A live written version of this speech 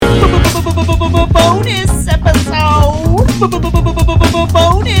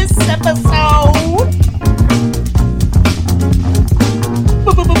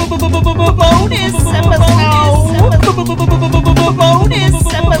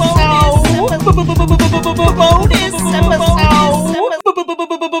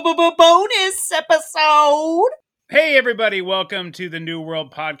everybody. Welcome to the New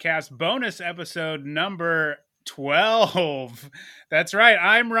World Podcast bonus episode number 12. That's right.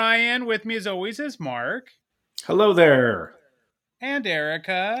 I'm Ryan. With me as always is Mark. Hello there. And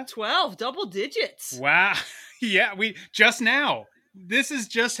Erica. 12, double digits. Wow. Yeah, we just now. This is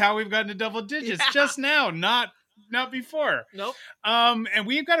just how we've gotten to double digits. Yeah. Just now, not before. Nope. And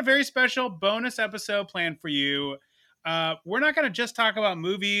we've got a very special bonus episode planned for you. We're not going to just talk about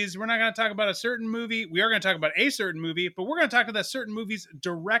movies. We're not going to talk about a certain movie. We are going to talk about a certain movie, but we're going to talk about that certain movie's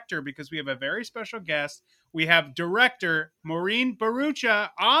director because we have a very special guest. We have Director Maureen Bharoocha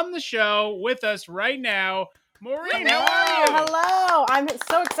on the show with us right now. Maureen, how are you? Hello. I'm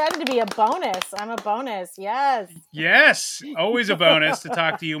so excited to be a bonus. I'm a bonus. Yes. Yes. Always a bonus to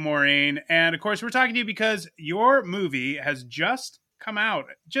talk to you, Maureen. And of course, we're talking to you because your movie has just come out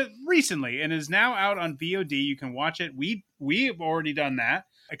just recently and is now out on VOD. You can watch it. We've already done that.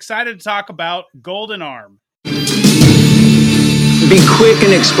 Excited to talk about Golden Arm. Be quick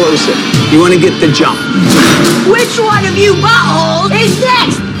and explosive. You want to get the jump. Which one of you buttholes is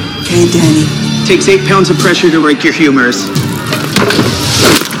next? Okay, Danny. Takes 8 pounds of pressure to break your humerus.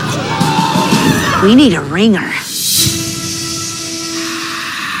 We need a ringer.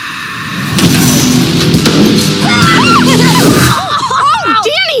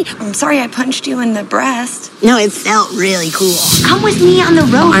 I'm sorry I punched you in the breast. No, it felt really cool. Come with me on the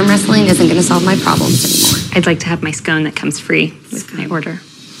road. Arm wrestling isn't going to solve my problems anymore. I'd like to have my scone that comes free with my order.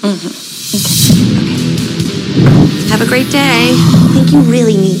 Mm-hmm. Okay. Have a great day. I think you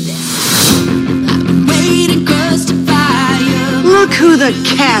really need this. Look who the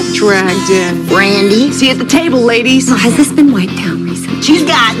cat dragged in. Brandy. See you at the table, ladies. So has this been wiped down recently? She's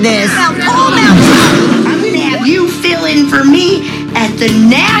got this. I'm gonna have you fill in for me at the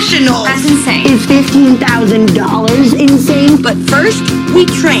National. That's insane. Is $15,000 insane? But first, we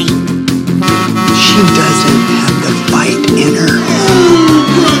train. She doesn't have the fight in her.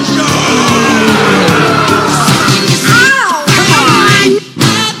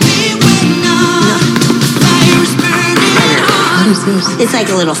 What is this? It's like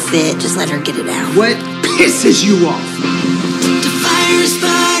a little fit. Just let her get it out. What pisses you off?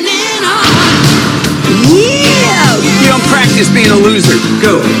 Yeah! You don't practice being a loser.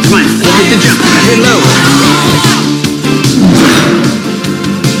 Go. Come on. Let's hit the jump. Hit low.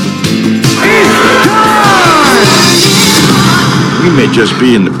 We may just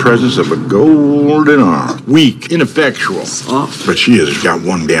be in the presence of a golden arm. Weak, ineffectual. Soft. But she has got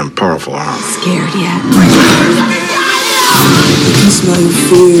one damn powerful arm. Scared yet? I can smell your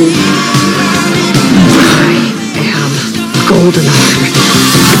fear. I am golden arm.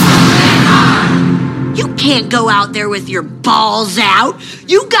 You can't go out there with your balls out.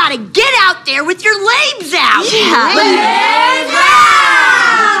 You gotta get out there with your legs out. Yeah. Legs out!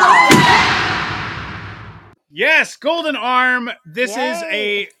 Yes, Golden Arm. This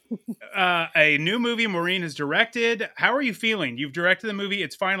Yay. is a new movie Maureen has directed. How are you feeling? You've directed the movie.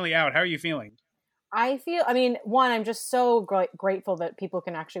 It's finally out. How are you feeling? One, I'm just so grateful that people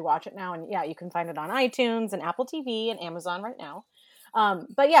can actually watch it now. And yeah, you can find it on iTunes and Apple TV and Amazon right now.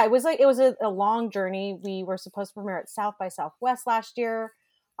 But yeah, it was a long journey. We were supposed to premiere at South by Southwest last year.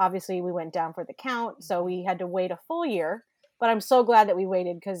 Obviously, we went down for the count, so we had to wait a full year. But I'm so glad that we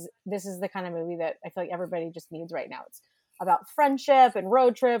waited because this is the kind of movie that I feel like everybody just needs right now. It's about friendship and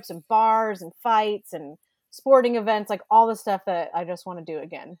road trips and bars and fights and sporting events, like all the stuff that I just want to do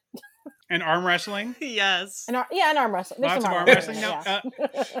again. And arm wrestling? Yes. And arm wrestling. There's Lots some of arm wrestling. yeah.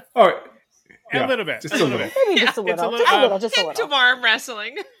 Oh, A little bit. Just a little bit. Maybe just a little. It's Just a Hint little. of arm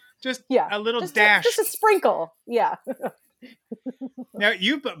wrestling. Just Yeah. a little Just dash. just a sprinkle. Yeah. Now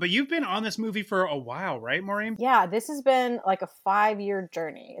you've been on this movie for a while, right, Maureen? Yeah, this has been like a 5-year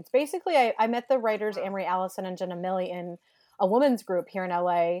journey. It's basically, I met the writers Amory Allison and Jenna Milley in a women's group here in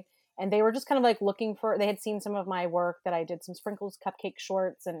LA. And they were just kind of like they had seen some of my work that I did some Sprinkles Cupcake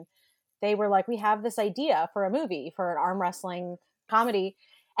shorts. And they were like, we have this idea for a movie, for an arm wrestling comedy.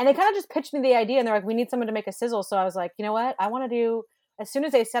 And they kind of just pitched me the idea and they're like, we need someone to make a sizzle. So I was like, you know what? I want to do, as soon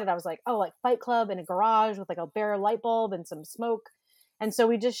as they said it, I was like, oh, like Fight Club in a garage with like a bare light bulb and some smoke. And so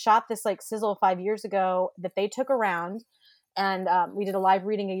we just shot this like sizzle 5 years ago that they took around, and we did a live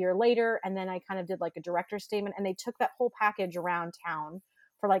reading a year later. And then I kind of did like a director's statement, and they took that whole package around town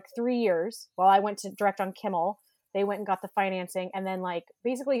for like 3 years while I went to direct on Kimmel. They went and got the financing. And then like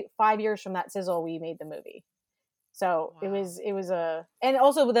basically 5 years from that sizzle, we made the movie. So wow. it was and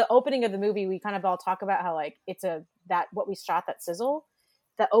also with the opening of the movie, we kind of all talk about how like what we shot, that sizzle,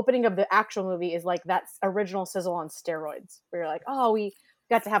 the opening of the actual movie is like that original sizzle on steroids. We were like, oh, we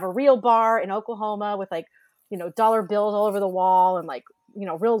got to have a real bar in Oklahoma with like, dollar bills all over the wall and like,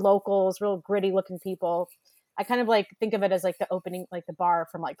 real locals, real gritty looking people. I kind of like think of it as like the opening, like the bar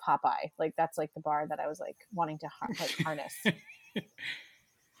from like Popeye. Like that's like the bar that I was like wanting to harness.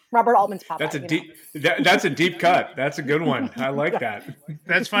 Robert Altman's Popeye. That's a deep cut. That's a good one. I like that.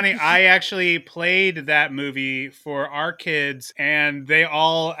 That's funny. I actually played that movie for our kids, and they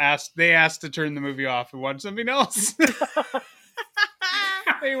asked to turn the movie off and watch something else.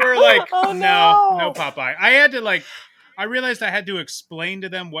 They were like, no Popeye. I realized I had to explain to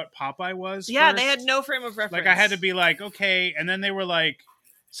them what Popeye was. Yeah, first. they had no frame of reference. Like I had to be like, okay, and then they were like,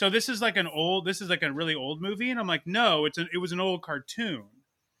 so this is like a really old movie, and I'm like, no, it was an old cartoon.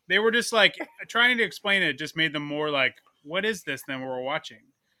 They were just like trying to explain it, just made them more like, what is this than we're watching?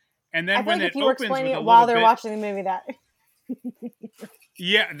 And then when if it you were opens explaining with it while they're bit, watching the movie, that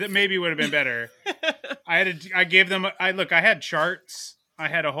yeah, that maybe would have been better. I gave them. I had charts. I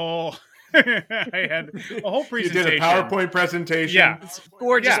had a whole. I had a whole presentation. You did a PowerPoint presentation. Yeah, it's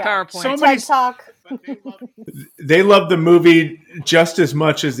gorgeous PowerPoint. So many talk. They loved the movie just as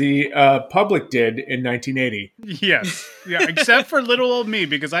much as the public did in 1980. Yes, yeah, except for little old me,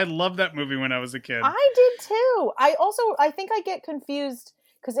 because I loved that movie when I was a kid. I did too. I think I get confused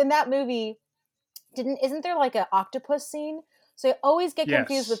because in that movie, isn't there like an octopus scene? So I always get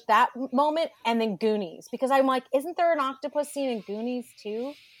confused with that moment and then Goonies, because I'm like, isn't there an octopus scene in Goonies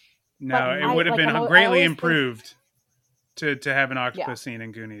too? No, but it would have been greatly improved to have an octopus scene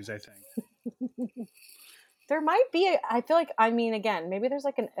in Goonies, I think. There might be. I feel like, again, maybe there's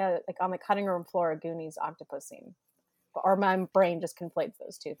like like on the cutting room floor a Goonies octopus scene, or my brain just conflates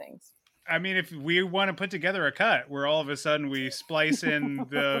those two things. I mean, if we want to put together a cut where all of a sudden we splice in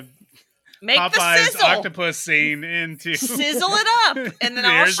the Popeye's octopus scene into sizzle it up, and then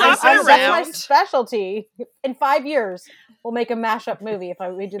I'll shop it around. That's my specialty. In 5 years, we'll make a mashup movie if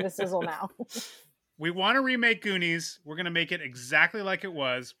we do the sizzle now. We want to remake Goonies. We're going to make it exactly like it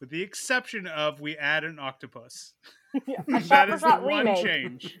was, with the exception of we add an octopus. Yeah, that is the one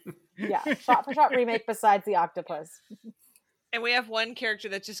change. Yeah, shot for shot remake besides the octopus. And we have one character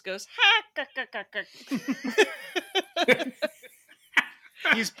that just goes, ha,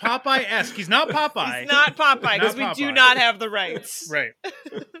 He's Popeye-esque. He's not Popeye. He's not Popeye, because we do not have the rights. Right.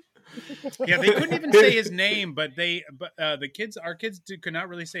 Yeah, they couldn't even say his name, but our kids could not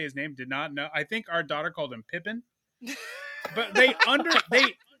really say his name. Did not know. I think our daughter called him Pippin, but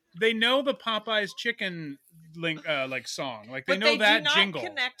they know the Popeye's chicken like song, like they know that jingle. They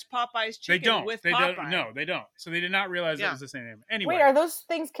do not connect Popeye's chicken with Popeye. No, they don't. So they did not realize it was the same name. Anyway, wait, are those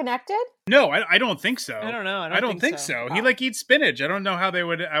things connected? No, I don't think so. I don't know. I don't think so. He eats spinach. I don't know how they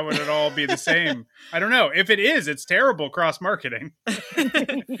would it all be the same. I don't know. If it is, it's terrible cross marketing.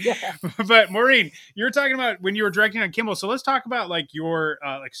 But Maureen, you were talking about when you were directing on Kimmel. So let's talk about like your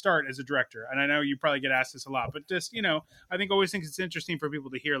start as a director. And I know you probably get asked this a lot, but just I think always think it's interesting for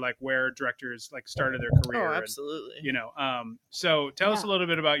people to hear like where directors like started their career. Oh, absolutely. And, so tell us a little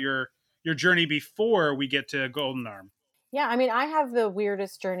bit about your journey before we get to Golden Arm. Yeah, I mean, I have the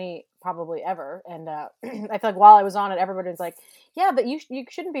weirdest journey probably ever, and I feel like while I was on it, everybody was like, "Yeah, but you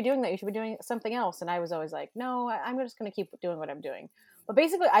shouldn't be doing that. You should be doing something else." And I was always like, "No, I'm just going to keep doing what I'm doing." But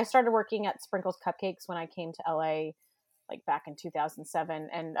basically, I started working at Sprinkles Cupcakes when I came to LA, like back in 2007,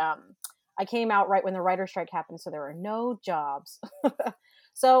 and I came out right when the writer's strike happened, so there were no jobs.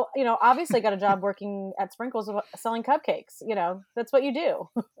 So obviously, got a job working at Sprinkles selling cupcakes. That's what you do.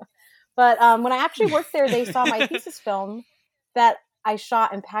 But when I actually worked there, they saw my thesis film that I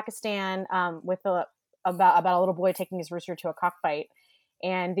shot in Pakistan with about a little boy taking his rooster to a cockfight.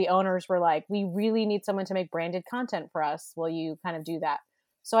 And the owners were like, we really need someone to make branded content for us. Will you kind of do that?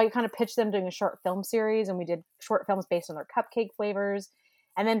 So I kind of pitched them doing a short film series, and we did short films based on their cupcake flavors.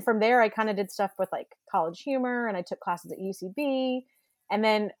 And then from there, I kind of did stuff with like College Humor, and I took classes at UCB. And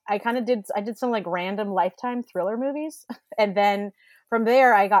then I did some like random Lifetime thriller movies. And then from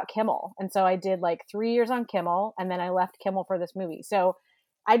there, I got Kimmel. And so I did like 3 years on Kimmel, and then I left Kimmel for this movie. So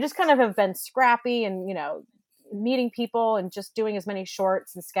I just kind of have been scrappy and, meeting people and just doing as many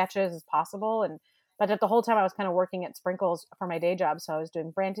shorts and sketches as possible. But at the whole time I was kind of working at Sprinkles for my day job. So I was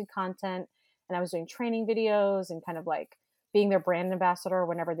doing branded content, and I was doing training videos and kind of like being their brand ambassador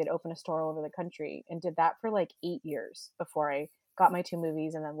whenever they'd open a store all over the country, and did that for like 8 years before I got my 2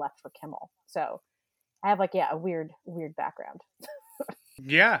 movies and then left for Kimmel. So I have like, a weird background.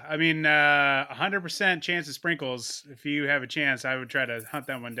 Yeah, I mean, 100% chance of Sprinkles. If you have a chance, I would try to hunt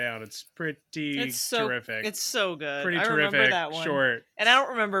that one down. It's terrific. It's so good. Pretty I terrific. Remember that one. Short. And I don't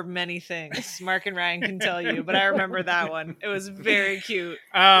remember many things. Mark and Ryan can tell you, but I remember that one. It was very cute.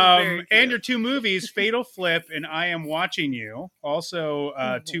 And your 2 movies, Fatal Flip and I Am Watching You, also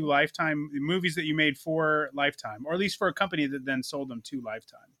 2 Lifetime movies that you made for Lifetime, or at least for a company that then sold them to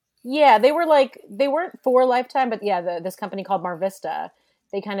Lifetime. Yeah, they weren't for Lifetime, but yeah, this company called Mar Vista,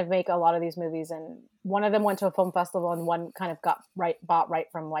 they kind of make a lot of these movies, and one of them went to a film festival, and one kind of bought right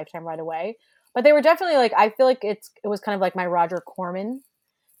from Lifetime right away. But they were definitely like, I feel like it was kind of like my Roger Corman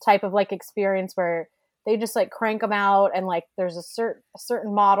type of like experience where they just like crank them out, and like there's a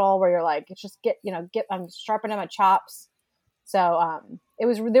certain model where you're like, it's just I'm sharpening my chops. So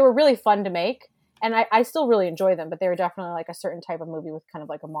they were really fun to make. And I still really enjoy them, but they were definitely like a certain type of movie with kind of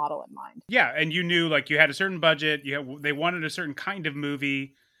like a model in mind. Yeah, and you knew like you had a certain budget. They wanted a certain kind of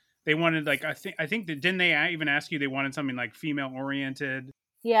movie. They wanted like I think that didn't they even ask you they wanted something like female oriented?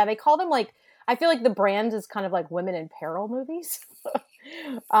 Yeah, they call them like, I feel like the brand is kind of like women in peril movies.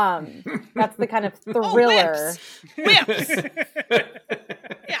 That's the kind of thriller. Whips.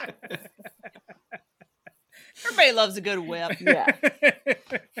 Yeah. Everybody loves a good whip. Yeah.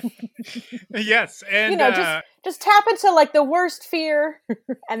 Yes, and just tap into like the worst fear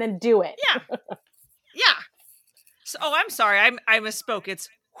and then do it. Yeah. Yeah. So, I'm sorry, I misspoke. It's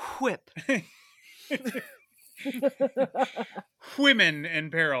whip. Women in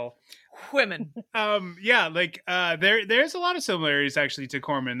peril. Women. Yeah, like there's a lot of similarities actually to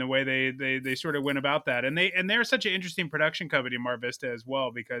Corman, the way they sort of went about that, and they're such an interesting production company, Mar Vista, as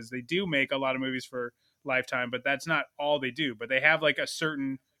well, because they do make a lot of movies for Lifetime, but that's not all they do. But they have like a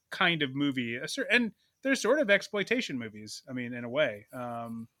certain kind of movie, and they're sort of exploitation movies. I mean, in a way.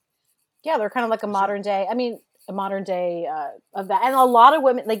 Yeah, they're kind of like a modern day of that, and a lot of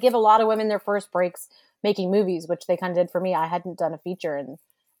women. They give a lot of women their first breaks making movies, which they kind of did for me. I hadn't done a feature, and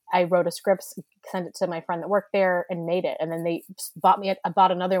I wrote a script, sent it to my friend that worked there, and made it. And then they I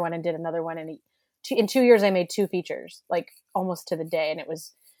bought another one and did another one, and in 2 years I made 2 features, like almost to the day. And it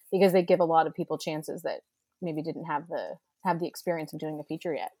was because they give a lot of people chances that maybe didn't have the experience of doing a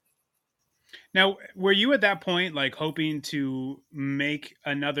feature yet. Now, were you at that point like hoping to make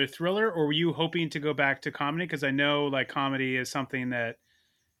another thriller, or were you hoping to go back to comedy? Because I know like comedy is something that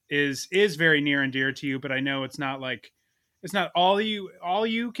is very near and dear to you, but I know it's not all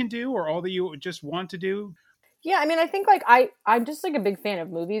you can do or all that you just want to do. Yeah, I mean, I think like I'm just like a big fan of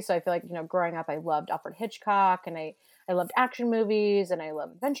movies, so I feel like, growing up I loved Alfred Hitchcock, and I loved action movies, and I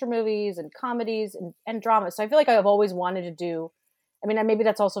love adventure movies and comedies and dramas. So I feel like I've always wanted to do. I mean, maybe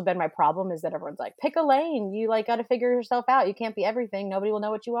that's also been my problem, is that everyone's like, pick a lane. You like got to figure yourself out. You can't be everything. Nobody will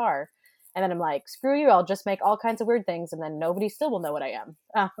know what you are. And then I'm like, screw you. I'll just make all kinds of weird things, and then nobody still will know what I am.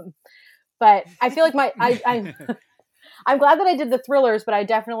 But I feel like I'm glad that I did the thrillers, but I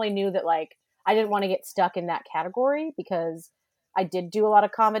definitely knew that like I didn't want to get stuck in that category, because I did do a lot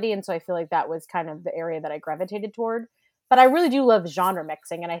of comedy. And so I feel like that was kind of the area that I gravitated toward. But I really do love genre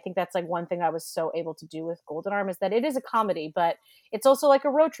mixing. And I think that's like one thing I was so able to do with Golden Arm, is that it is a comedy, but it's also like a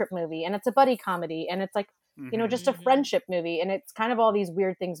road trip movie, and it's a buddy comedy, and it's like, just a friendship movie. And it's kind of all these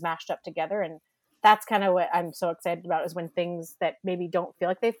weird things mashed up together. And that's kind of what I'm so excited about, is when things that maybe don't feel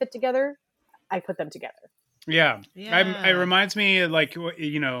like they fit together, I put them together. Yeah. It reminds me like, what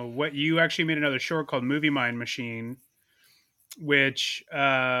you actually made another short called Movie Mind Machine, which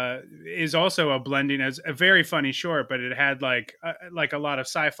is also a blending, as a very funny short, but it had like a lot of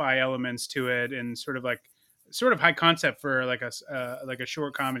sci-fi elements to it, and sort of high concept for like a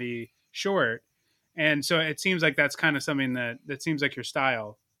short comedy short. And so it seems like that's kind of something that seems like your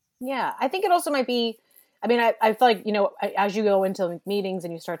style. Yeah, I think it also might be. I mean, I feel like, as you go into meetings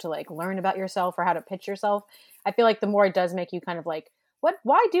and you start to like learn about yourself or how to pitch yourself, I feel like the more it does make you kind of like,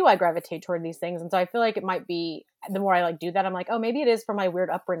 why do I gravitate toward these things? And so I feel like it might be, the more I like do that, I'm like, oh, maybe it is from my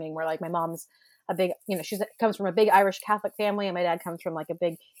weird upbringing, where like my mom's a big, she comes from a big Irish Catholic family, and my dad comes from like a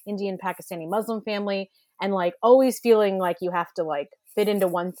big Indian Pakistani Muslim family, and like always feeling like you have to like fit into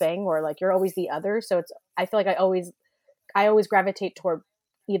one thing, or like you're always the other. So I feel like I always gravitate toward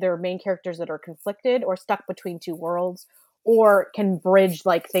either main characters that are conflicted or stuck between two worlds, or can bridge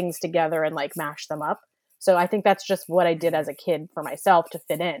like things together and like mash them up. So I think that's just what I did as a kid for myself to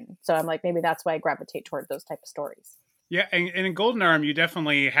fit in. So I'm like, maybe that's why I gravitate toward those type of stories. Yeah, and in Golden Arm, you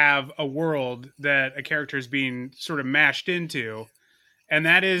definitely have a world that a character is being sort of mashed into, and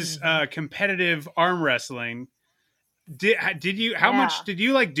that is competitive arm wrestling. Did you how much did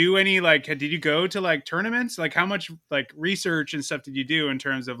you like do any like did you go to like tournaments? Like how much like research and stuff did you do in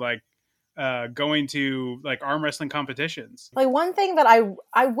terms of like going to like arm wrestling competitions? Like one thing that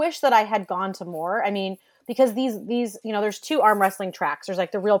I wish that I had gone to more. I mean, because these there's 2 arm wrestling tracks. There's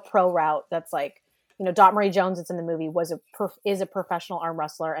like the real pro route that's like, Dot Marie Jones that's in the movie is a professional arm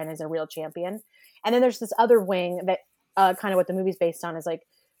wrestler and is a real champion. And then there's this other wing that kind of what the movie's based on, is like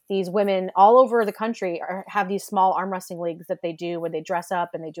these women all over the country have these small arm wrestling leagues that they do, where they dress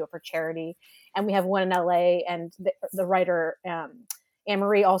up and they do it for charity. And we have one in LA, and the writer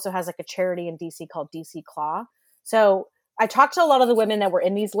Anne-Marie also has like a charity in DC called DC Claw. So I talked to a lot of the women that were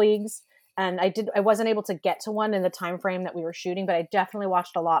in these leagues, and I wasn't able to get to one in the time frame that we were shooting, but I definitely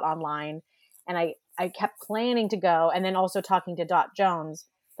watched a lot online, and I kept planning to go. And then also talking to Dot Jones,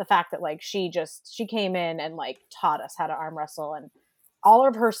 the fact that like she came in and like taught us how to arm wrestle, and all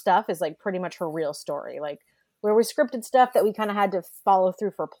of her stuff is like pretty much her real story. Like where we scripted stuff that we kind of had to follow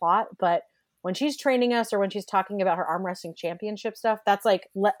through for plot, but when she's training us or when she's talking about her arm wrestling championship stuff, that's like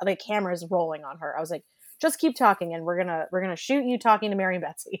the camera's rolling on her. I was like, just keep talking, and we're gonna shoot you talking to Mary and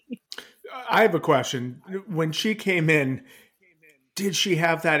Betsy. I have a question. When she came in, did she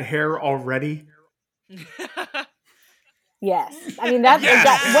have that hair already? Yes. I mean, that's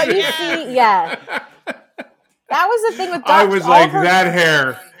what you see. Yeah. That was the thing with Dot. I was like, that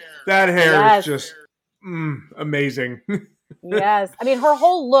hair is just amazing. Yes. I mean, her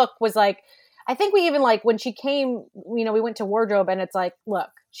whole look was like, I think we even like when she came, we went to wardrobe, and it's like, look,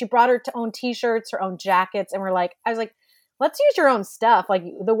 she brought her own t-shirts, her own jackets. And I was like, let's use your own stuff. Like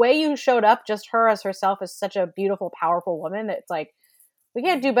the way you showed up, just her as herself is such a beautiful, powerful woman that it's like, we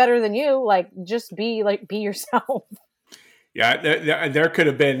can't do better than you. Like, just be yourself. Yeah, there could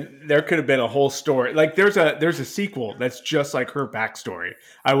have been a whole story. Like there's a sequel that's just like her backstory.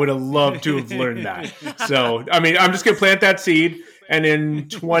 I would have loved to have learned that. So I mean, I'm just gonna plant that seed, and in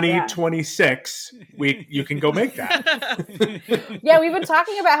 2026 you can go make that. Yeah, we've been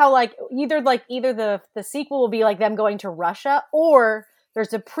talking about how either the sequel will be like them going to Russia, or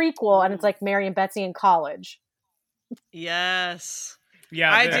there's a prequel and it's like Mary and Betsy in college. Yes.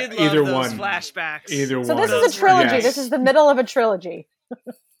 Yeah, I did love either those one. flashbacks. Either one. So this is a trilogy. Yes. This is the middle of a trilogy.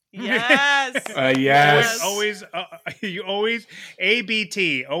 Yes. Yes. Always, you always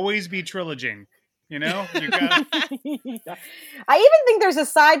ABT, always be triloging. You know, you got. I even think there's a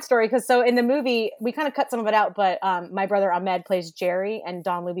side story because so in the movie we kind of cut some of it out, but my brother Ahmed plays Jerry and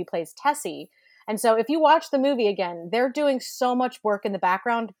Don Luby plays Tessie. And so if you watch the movie again, they're doing so much work in the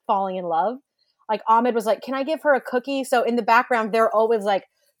background, falling in love. Like Ahmed was like, can I give her a cookie? So in the background, they're always like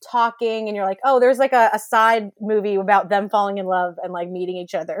talking and you're like, oh, there's like a side movie about them falling in love and like meeting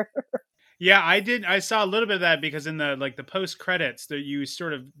each other. Yeah, I saw a little bit of that because in the post credits that you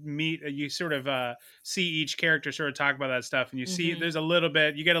sort of see each character sort of talk about that stuff. And you see there's a little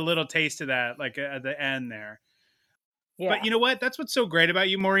bit, you get a little taste of that like at the end there. Yeah. But you know what? That's what's so great about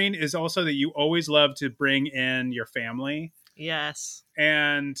you, Maureen, is also that you always love to bring in your family. Yes.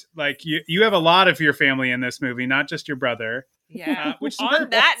 And like you have a lot of your family in this movie, not just your brother. Yeah. On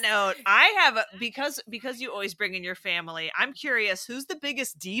that note, I have because you always bring in your family. I'm curious, who's the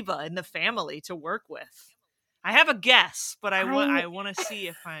biggest diva in the family to work with? I have a guess, but I want to see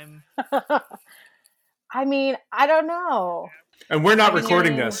if I'm. I mean, I don't know. And we're not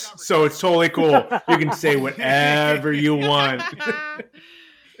recording this, so it's totally cool. You can say whatever you want.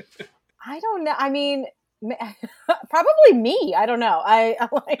 I don't know. I mean. Probably me. I don't know.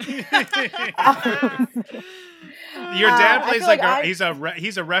 Your dad plays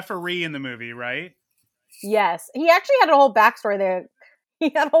he's a referee in the movie, right? Yes, he actually had a whole backstory there.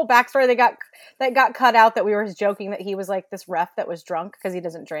 He had a whole backstory that got cut out. That we were joking that he was like this ref that was drunk because he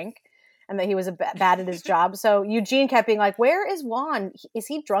doesn't drink, and that he was bad at his job. So Eugene kept being like, "Where is Juan? Is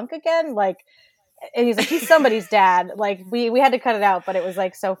he drunk again?" Like. And he's like, he's somebody's dad. Like we had to cut it out, but it was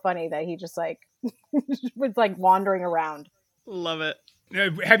like so funny that he just like was like wandering around. Love it.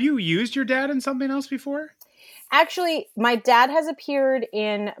 Have you used your dad in something else before? Actually, my dad has appeared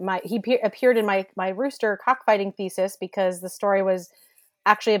in appeared in my rooster cockfighting thesis because the story was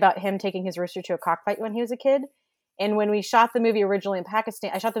actually about him taking his rooster to a cockfight when he was a kid. And when we shot the movie originally in Pakistan,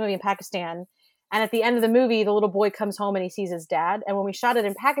 I shot the movie in Pakistan. And at the end of the movie, the little boy comes home and he sees his dad. And when we shot it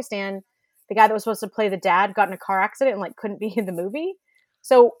in Pakistan, the guy that was supposed to play the dad got in a car accident and like couldn't be in the movie.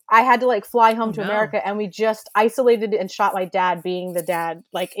 So I had to like fly home to America, and we just isolated and shot my dad being the dad.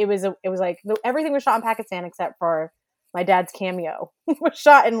 Like it was like everything was shot in Pakistan except for my dad's cameo. It was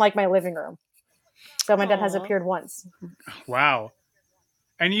shot in like my living room. So my dad has appeared once. Wow.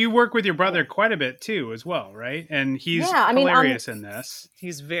 And you work with your brother quite a bit too, as well, right? And he's hilarious in this.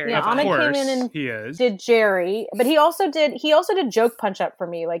 He's very. Yeah, Ahmed came in and he is. Did Jerry, but he also did joke punch up for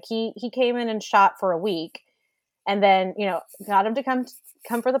me. Like he came in and shot for a week, and then got him to come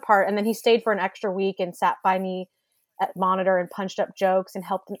for the part, and then he stayed for an extra week and sat by me at monitor and punched up jokes and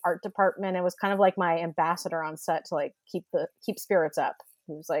helped an art department. It was kind of like my ambassador on set to like keep spirits up.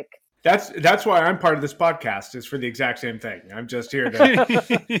 He was like. That's why I'm part of this podcast, is for the exact same thing. I'm just here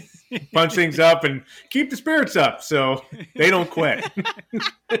to punch things up and keep the spirits up so they don't quit.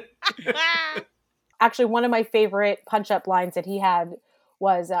 Actually, one of my favorite punch-up lines that he had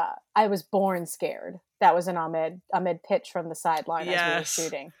was I was born scared. That was an Ahmed pitch from the sideline as we were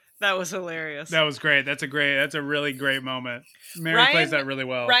shooting. That was hilarious. That was great. That's a really great moment. Mary plays that really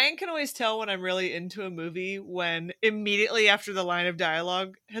well. Ryan can always tell when I'm really into a movie when immediately after the line of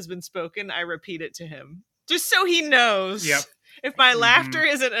dialogue has been spoken, I repeat it to him. Just so he knows. Yep. If my laughter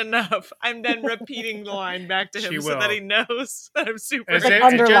isn't enough, I'm then repeating the line back to him so that he knows that I'm super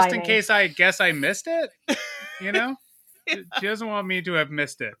just in case I guess I missed it, you know? Yeah. She doesn't want me to have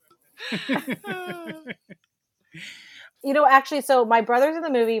missed it. You know, actually, so my brother's in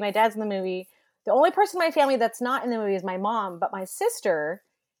the movie, my dad's in the movie. The only person in my family that's not in the movie is my mom, but my sister,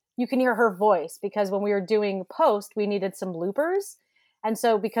 you can hear her voice because when we were doing post, we needed some bloopers. And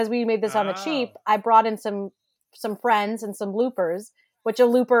so because we made this on the cheap, I brought in some friends and some loopers, which a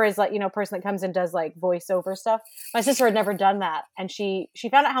looper is like, you know, a person that comes and does like voiceover stuff. My sister had never done that. And she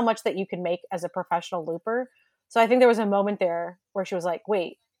found out how much that you can make as a professional looper. So I think there was a moment there where she was like,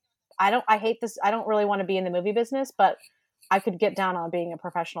 wait, I hate this. I don't really want to be in the movie business, but I could get down on being a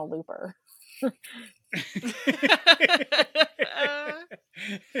professional looper.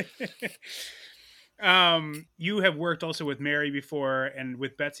 You have worked also with Mary before and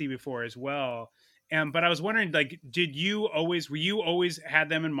with Betsy before as well. But I was wondering, like, were you always had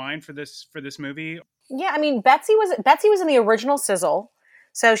them in mind for this movie? Yeah, I mean, Betsy was in the original Sizzle.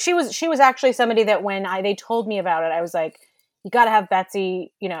 So she was actually somebody that when they told me about it, I was like, you got to have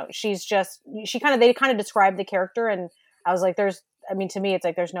Betsy, you know, they kind of described the character. And I was like, to me, it's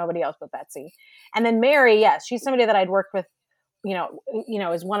like, there's nobody else but Betsy. And then Mary, yes, she's somebody that I'd worked with, you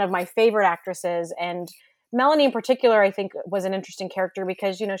know, is one of my favorite actresses. And Melanie in particular, I think was an interesting character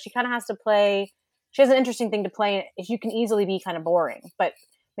because, you know, she kind of has an interesting thing to play. You can easily be kind of boring, but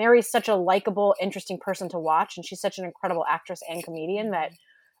Mary's such a likable, interesting person to watch. And she's such an incredible actress and comedian that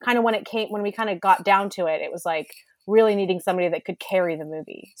kind of when we kind of got down to it, it was like, really needing somebody that could carry the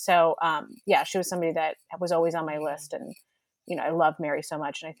movie. So, she was somebody that was always on my list. And, you know, I love Mary so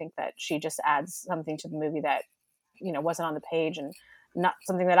much. And I think that she just adds something to the movie that, you know, wasn't on the page and not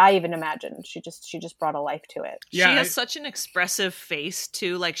something that I even imagined. She just brought a life to it. Yeah, she has such an expressive face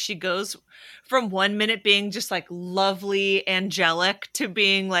too. Like she goes from 1 minute being just like lovely, angelic to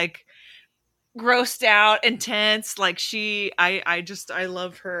being like grossed out, intense. Like I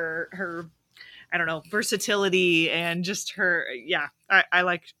love her I don't know, versatility and just her. Yeah, I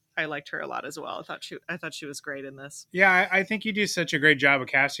liked her a lot as well. I thought she was great in this. Yeah, I think you do such a great job of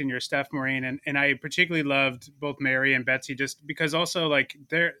casting your stuff, Maureen, and I particularly loved both Mary and Betsy just because also like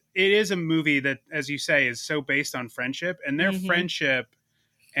it is a movie that, as you say, is so based on friendship and their friendship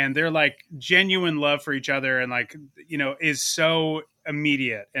and their like genuine love for each other and like, you know, is so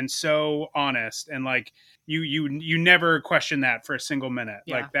immediate and so honest and like you never question that for a single minute.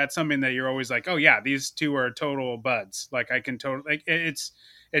 Yeah. Like that's something that you're always like, oh yeah, these two are total buds. Like I can totally like it's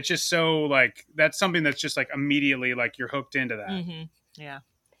just so like that's something that's just like immediately like you're hooked into that. Mm-hmm. Yeah.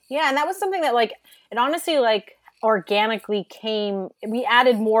 Yeah, and that was something that like it honestly like organically came. We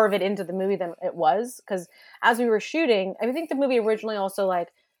added more of it into the movie than it was because as we were shooting, I think the movie originally also like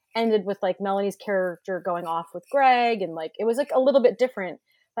ended with like Melanie's character going off with Greg and like it was like a little bit different.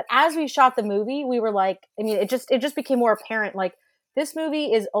 But as we shot the movie, we were like, I mean, it just became more apparent like this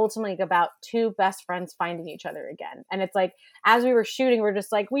movie is ultimately about two best friends finding each other again. And it's like as we were shooting, we're just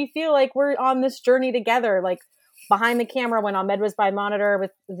like we feel like we're on this journey together. Like behind the camera when Ahmed was by monitor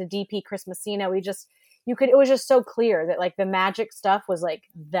with the DP Chris Messina, it was just so clear that like the magic stuff was like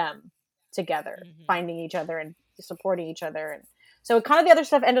them together, finding each other and supporting each other. And so kind of the other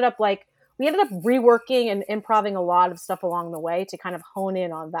stuff ended up like, we ended up reworking and improvising a lot of stuff along the way to kind of hone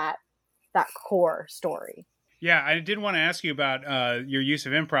in on that core story. Yeah, I did want to ask you about your use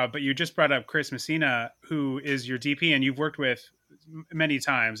of improv, but you just brought up Chris Messina, who is your DP and you've worked with many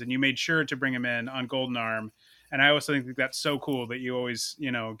times, and you made sure to bring him in on Golden Arm. And I also think that's so cool that you always,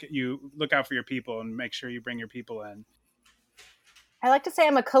 you know, you look out for your people and make sure you bring your people in. I like to say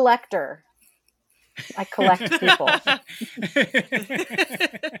I'm a collector. I collect people.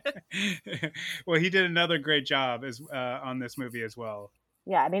 Well, he did another great job on this movie as well.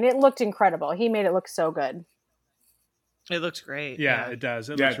 Yeah, I mean, it looked incredible. He made it look so good. It looks great. Yeah, it does.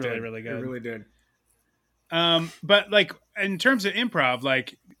 It looks really, really good. It really did. But like in terms of improv,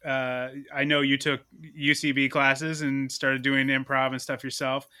 like I know you took UCB classes and started doing improv and stuff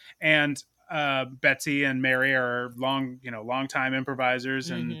yourself. And Betsy and Mary are long time improvisers,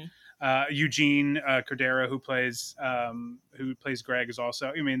 and Eugene Cordero, who plays Greg, is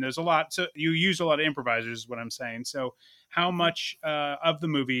also. I mean, there's a lot. So you use a lot of improvisers, is what I'm saying. So how much of the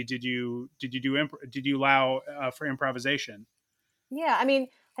movie did you allow for improvisation? Yeah, I mean,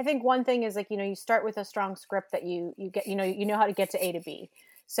 I think one thing is like, you start with a strong script that you get, you know how to get to A to B.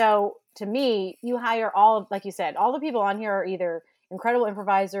 So to me, you hire like you said, all the people on here are either incredible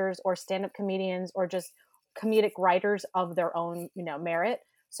improvisers or stand-up comedians or just comedic writers of their own, merit.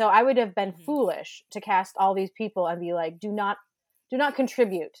 So I would have been foolish to cast all these people and be like, do not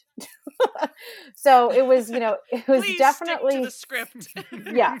contribute. So it was, it was Please definitely stick to the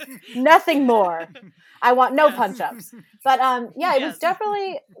script. Yeah, nothing more. I want no punch-ups. But it was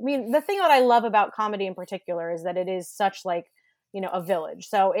definitely, I mean, the thing that I love about comedy in particular is that it is such like, a village.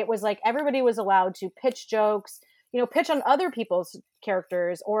 So it was like everybody was allowed to pitch jokes, pitch on other people's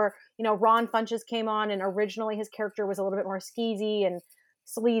characters, or, Ron Funches came on and originally his character was a little bit more skeezy and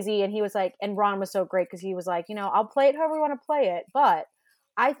sleazy, and he was like, and Ron was so great because he was like, I'll play it however you want to play it, but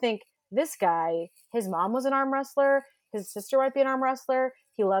I think this guy, his mom was an arm wrestler, his sister might be an arm wrestler,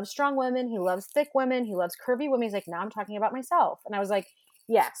 he loves strong women, he loves thick women, he loves curvy women. He's like, now I'm talking about myself. And I was like,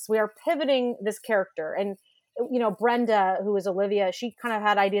 yes, we are pivoting this character. And Brenda, who was Olivia, she kind of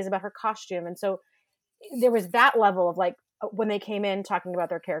had ideas about her costume, and so there was that level of like when they came in talking about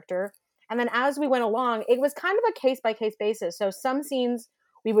their character. And then as we went along, it was kind of a case-by-case basis. So some scenes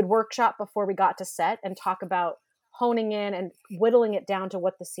we would workshop before we got to set and talk about honing in and whittling it down to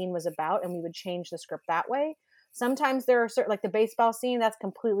what the scene was about, and we would change the script that way. Sometimes there are certain, like the baseball scene, that's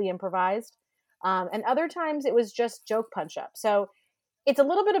completely improvised. And other times it was just joke punch-up. So it's a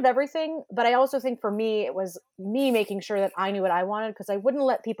little bit of everything, but I also think for me, it was me making sure that I knew what I wanted, because I wouldn't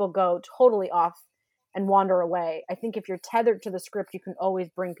let people go totally off and wander away. I think if you're tethered to the script, you can always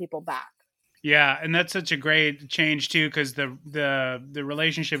bring people back. Yeah, and that's such a great change too, because the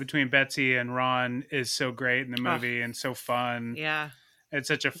relationship between Betsy and Ron is so great in the movie and so fun. Yeah, it's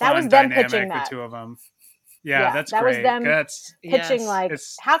such a fun dynamic, the two of them. Yeah, that's that great. Was them that's pitching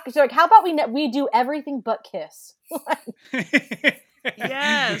how about we do everything but kiss.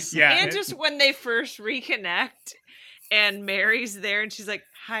 Yes, yeah, and just when they first reconnect, and Mary's there, and she's like,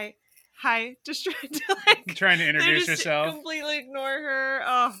 "Hi." Just trying to introduce herself. Completely ignore her.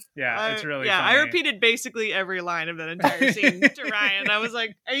 Oh, yeah, it's really funny. I repeated basically every line of that entire scene to Ryan. I was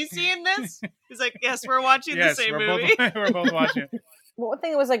like, "Are you seeing this?" He's like, "Yes, we're watching the same movie. We're both watching it." Well, one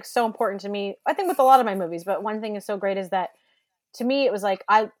thing that was like so important to me, I think with a lot of my movies, but one thing is so great is that to me it was like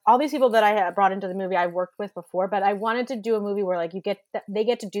all these people that I had brought into the movie I worked with before, but I wanted to do a movie where like they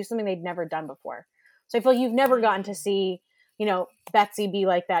get to do something they'd never done before. So I feel like you've never gotten to see Betsy be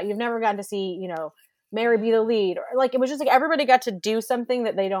like that. You've never gotten to see, Mary be the lead, or like, it was just like everybody got to do something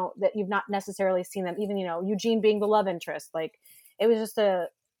that that you've not necessarily seen them, even, Eugene being the love interest. Like it was just and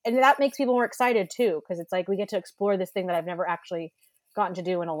that makes people more excited too. Cause it's like, we get to explore this thing that I've never actually gotten to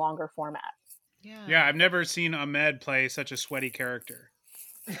do in a longer format. Yeah. I've never seen Ahmed play such a sweaty character.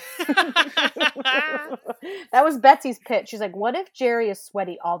 That was Betsy's pitch. She's like, what if Jerry is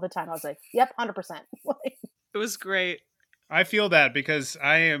sweaty all the time? I was like, yep, 100%. It was great. I feel that because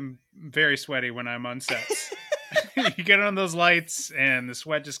I am very sweaty when I'm on sets. You get on those lights and the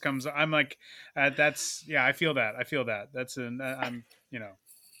sweat just comes. I'm like, I feel that. That's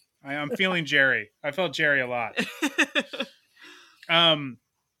I'm feeling Jerry. I felt Jerry a lot.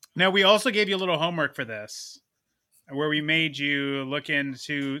 Now we also gave you a little homework for this, where we made you look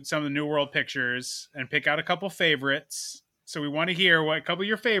into some of the New World pictures and pick out a couple favorites. So we want to hear a couple of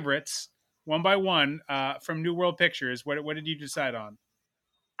your favorites, one by one, from New World Pictures. What did you decide on?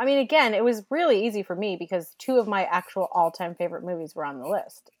 I mean, again, it was really easy for me because two of my actual all-time favorite movies were on the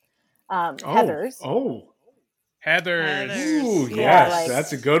list. Heathers. Heathers. Ooh, yes,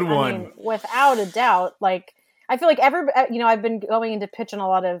 that's a good one. I mean, without a doubt. Like, I feel like I've been going into pitching a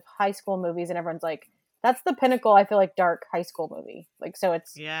lot of high school movies, and everyone's like, that's the pinnacle, I feel like, dark high school movie. Like, so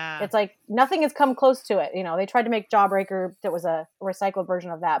it's like nothing has come close to it. They tried to make Jawbreaker that was a recycled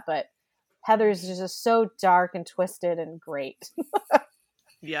version of that, but Heathers is just so dark and twisted and great.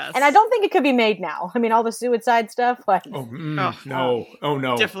 Yes. And I don't think it could be made now. I mean, all the suicide stuff. Like, no.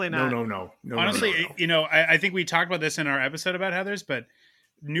 Definitely not. No. Honestly, I think we talked about this in our episode about Heathers, but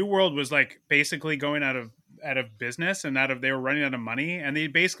New World was like basically going out of business and they were running out of money. And they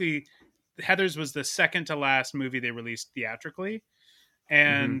basically, Heathers was the second to last movie they released theatrically.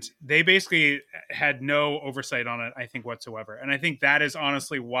 And they basically had no oversight on it, I think, whatsoever. And I think that is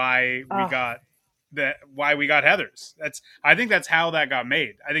honestly why we got Heathers. I think that's how that got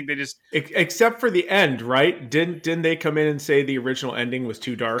made. I think they just except for the end, right? Didn't they come in and say the original ending was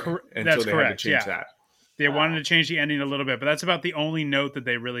too dark, and that's so they correct. had to change that? They wanted to change the ending a little bit, but that's about the only note that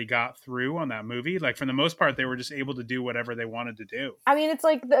they really got through on that movie. Like, for the most part, they were just able to do whatever they wanted to do. I mean, it's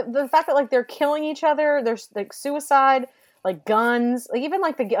like the fact that like they're killing each other. There's like suicide, like guns, like even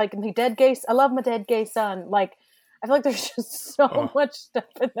like the dead gay. I love my dead gay son. Like, I feel like there's just so much stuff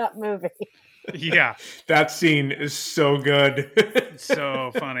in that movie. Yeah. That scene is so good.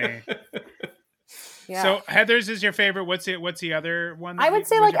 So funny. Yeah. So Heather's is your favorite. What's the other one? I would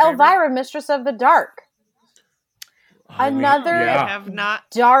say like Elvira, Mistress of the Dark. Another have not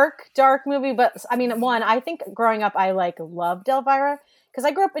dark movie, but I mean, I think growing up I like loved Elvira because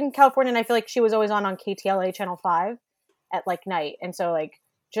I grew up in California and I feel like she was always on KTLA Channel 5 at like night, and so like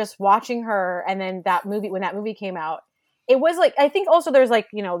just watching her, and then when that movie came out, it was like, I think also there's like,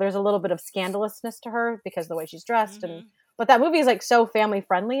 there's a little bit of scandalousness to her because of the way she's dressed, but that movie is like so family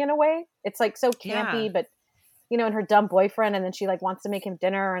friendly in a way. It's like so campy, but and her dumb boyfriend, and then she like wants to make him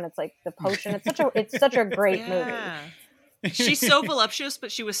dinner, and it's like the potion. It's such a great movie. She's so voluptuous,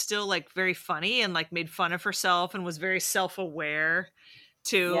 but she was still like very funny and like made fun of herself and was very self-aware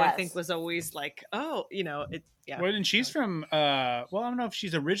too. Yes. I think was always like, Well, and she's from I don't know if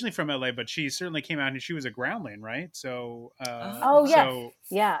she's originally from LA, but she certainly came out and she was a groundling, right? So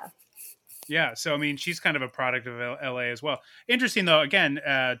yeah. So I mean, she's kind of a product of LA as well. Interesting though, again,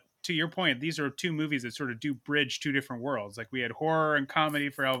 to your point, these are two movies that sort of do bridge two different worlds. Like we had horror and comedy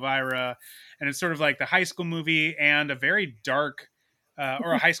for Elvira, and it's sort of like the high school movie and a very dark,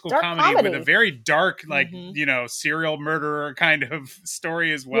 or a high school comedy with a very dark, like, serial murderer kind of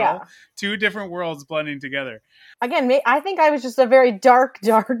story as well. Yeah. Two different worlds blending together. Again, I think I was just a very dark,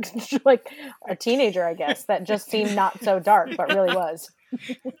 like a teenager, I guess, that just seemed not so dark, but really was.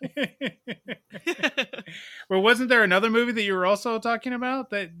 Well, wasn't there another movie that you were also talking about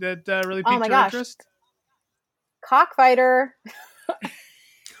that really piqued your interest? Cockfighter.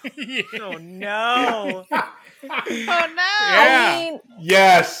 Oh no! Oh no! Yeah. I mean,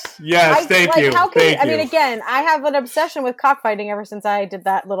 yes. Thank you. How can I mean, again, I have an obsession with cockfighting ever since I did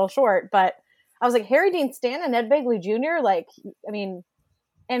that little short. But I was like, Harry Dean Stanton and Ed Begley Jr. Like, I mean,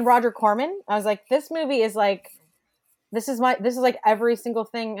 and Roger Corman. I was like, this movie is like. This is like every single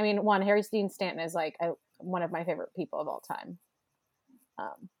thing. I mean, Harry Dean Stanton is like one of my favorite people of all time.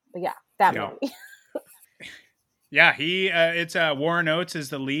 But yeah, that movie. Yeah, it's Warren Oates is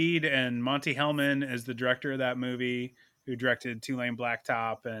the lead, and Monty Hellman is the director of that movie, who directed Two Lane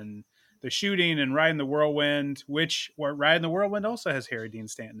Blacktop and The Shooting and Ride in the Whirlwind, Ride in the Whirlwind also has Harry Dean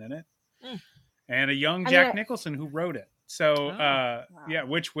Stanton in it, and a young Jack Nicholson who wrote it. So, wow.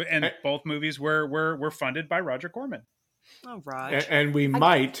 Both movies were funded by Roger Corman. Oh, right. And we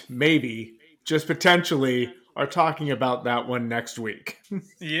maybe, just potentially, are talking about that one next week.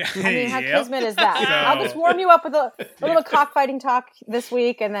 Yeah. I mean, how kismet is that? So, I'll just warm you up with a little cockfighting talk this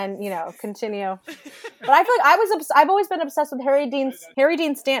week, and then continue. But I feel like I've always been obsessed with Harry Dean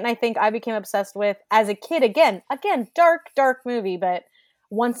Stanton. I think I became obsessed with as a kid. Again, dark movie, but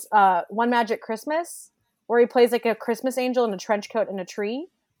once One Magic Christmas, where he plays like a Christmas angel in a trench coat in a tree.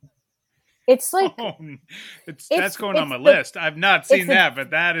 It's like that's going on my list. I've not seen that,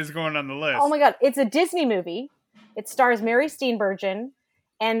 but that is going on the list. Oh my god, it's a Disney movie. It stars Mary Steenburgen,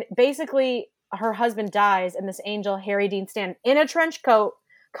 and basically her husband dies, and this angel Harry Dean Stanton in a trench coat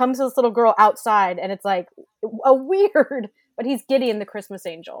comes to this little girl outside, and it's like a weird, but he's Gideon the Christmas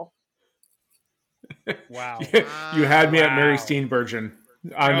angel. Wow, you had me at Mary Steenburgen.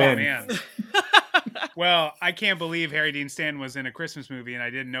 I'm in. Man. Well, I can't believe Harry Dean Stanton was in a Christmas movie and I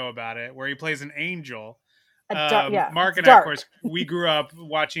didn't know about it, where he plays an angel. Mark and I, of course, we grew up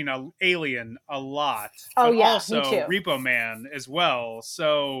watching Alien a lot. Oh, yeah, also me too. Repo Man as well.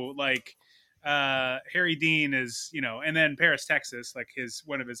 So, like, Harry Dean is, and then Paris, Texas, like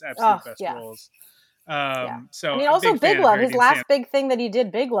one of his absolute best roles. So, I mean, also Big Love, his last big thing that he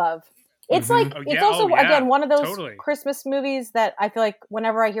did, Big Love. It's it's also, again, one of those Christmas movies that I feel like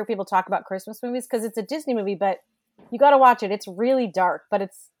whenever I hear people talk about Christmas movies, because it's a Disney movie, but you got to watch it. It's really dark, but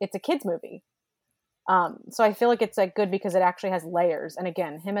it's a kid's movie. So I feel like it's like good because it actually has layers. And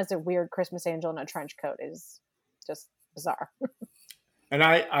again, him as a weird Christmas angel in a trench coat is just bizarre. And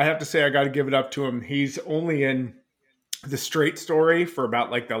I have to say, I got to give it up to him. He's only in The Straight Story for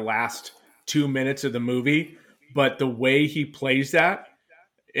about like the last 2 minutes of the movie, but the way he plays that,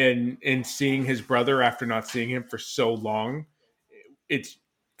 in seeing his brother after not seeing him for so long, it's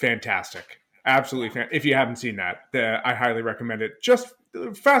fantastic. Absolutely if you haven't seen that, I highly recommend it. Just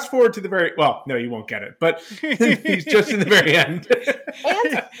fast forward to the very, well, no, you won't get it, but he's just in the very end.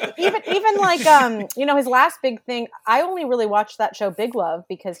 And even like his last big thing, I only really watched that show Big Love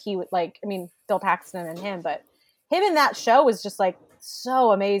because he would Bill Paxton and him, but him in that show was just like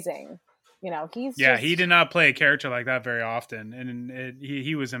so amazing. He did not play a character like that very often, and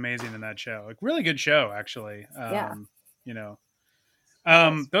he was amazing in that show. Like, really good show, actually.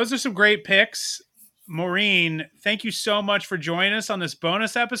 Those are some great picks. Maureen, thank you so much for joining us on this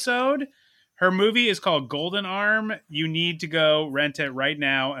bonus episode. Her movie is called Golden Arm. You need to go rent it right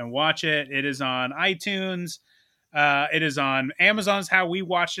now and watch it. It is on iTunes. It is on Amazon's how we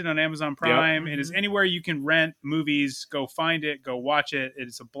watched it on Amazon Prime. Yep. It is anywhere you can rent movies. Go find it. Go watch it. It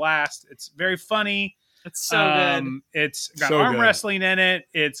is a blast. It's very funny. It's so good. It's got arm wrestling in it.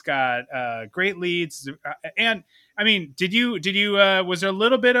 It's got great leads. And I mean, did you was there a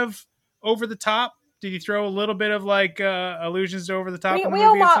little bit of over the top? Did you throw a little bit of like allusions to over the top?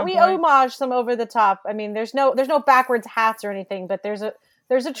 We homage some over the top. I mean, there's no backwards hats or anything, but there's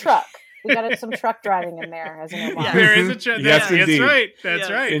a truck. We got some truck driving in there as an homage. Yeah. There is a truck. That's right. That's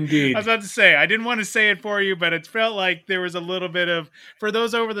right. Indeed. I was about to say, I didn't want to say it for you, but it felt like there was a little bit of, for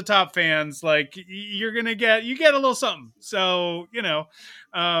those over the top fans, like you get a little something. So, you know,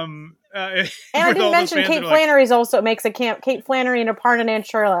 and I didn't mention Kate Flannery's also makes a camp. Kate Flannery and Aparna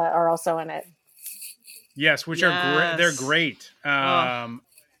Nancherla are also in it. Yes, which are great. They're great.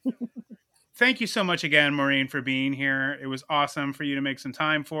 Thank you so much again, Maureen, for being here. It was awesome for you to make some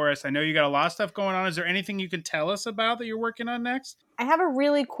time for us. I know you got a lot of stuff going on. Is there anything you can tell us about that you're working on next? I have a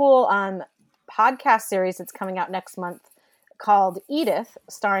really cool podcast series that's coming out next month called Edith,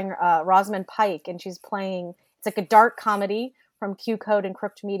 starring Rosamund Pike, and she's playing. It's like a dark comedy from Q Code and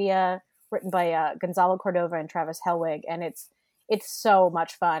Crooked Media, written by Gonzalo Cordova and Travis Helwig, and it's so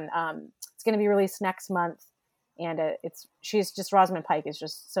much fun. It's going to be released next month, and Rosamund Pike is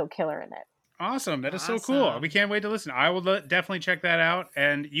just so killer in it. Awesome. That is so cool. We can't wait to listen. I will definitely check that out.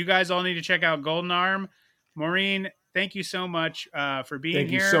 And you guys all need to check out Golden Arm. Maureen, thank you so much for being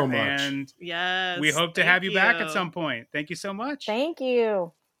here. Thank you so much. And yes, we hope to have you back at some point. Thank you so much. Thank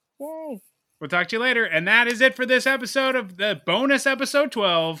you. Yay. We'll talk to you later. And that is it for this episode of the bonus episode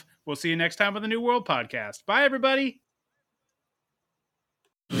 12. We'll see you next time on the New World Podcast. Bye, everybody.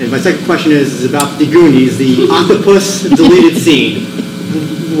 And my second question is about the Goonies, the octopus deleted scene.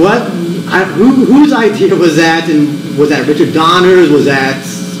 Whose idea was that? And was that Richard Donner's? Was that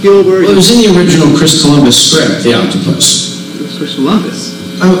Spielberg? Well, it was in the original Chris Columbus script, The Octopus. It was Chris Columbus.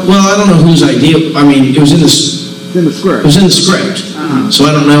 Well, I don't know whose idea. I mean, it was in the script. It was in the script. Uh-huh. So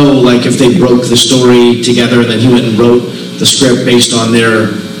I don't know, like, if they broke the story together and then he went and wrote the script based on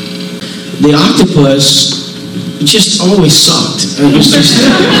their. The octopus just always sucked.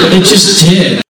 It just did.